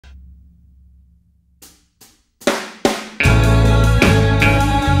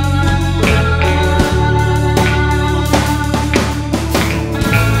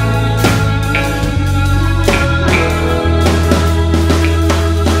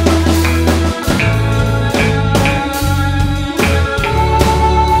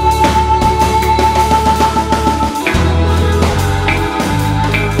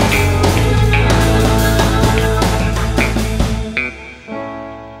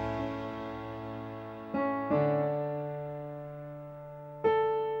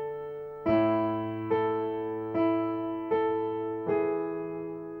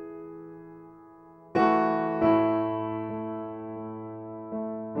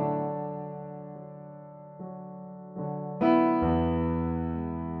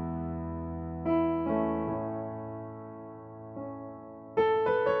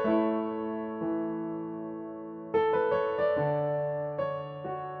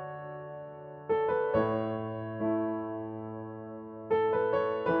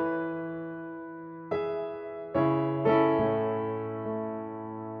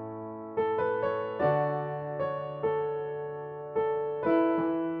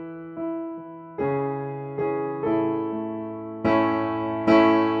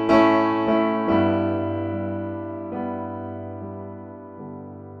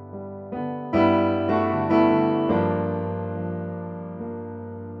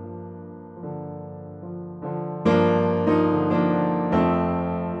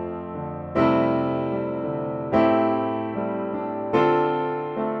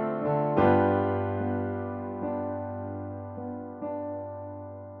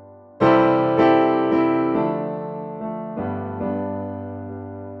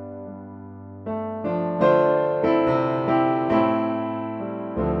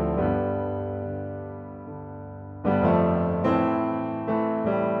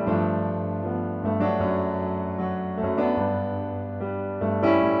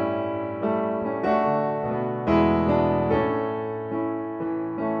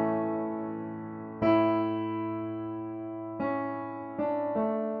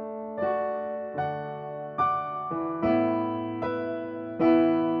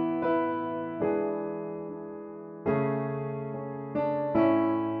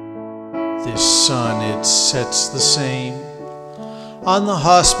sun, it sets the same on the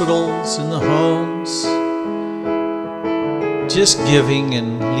hospitals and the homes, just giving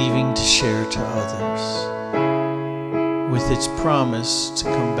and leaving to share to others, with its promise to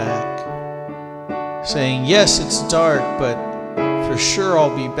come back, saying, yes, it's dark, but for sure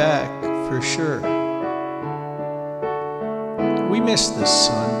I'll be back, for sure. We miss this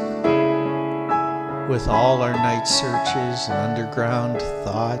sun, with all our night searches and underground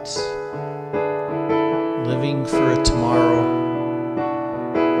thoughts, living for a tomorrow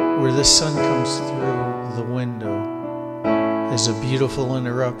where the sun comes through the window as a beautiful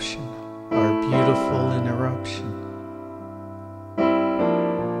interruption, our beautiful interruption.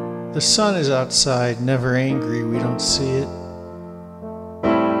 The sun is outside, never angry, we don't see it.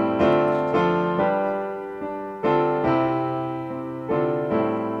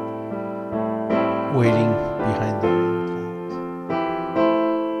 Waiting behind the rain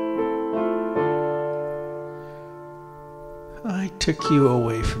clouds. I took you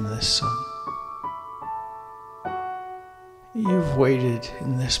away from this sun. You've waited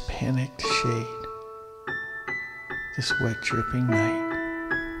in this panicked shade, this wet dripping night.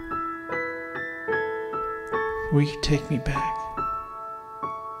 Will you take me back?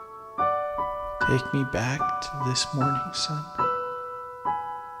 Take me back to this morning sun,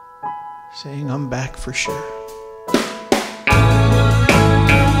 saying I'm back for sure.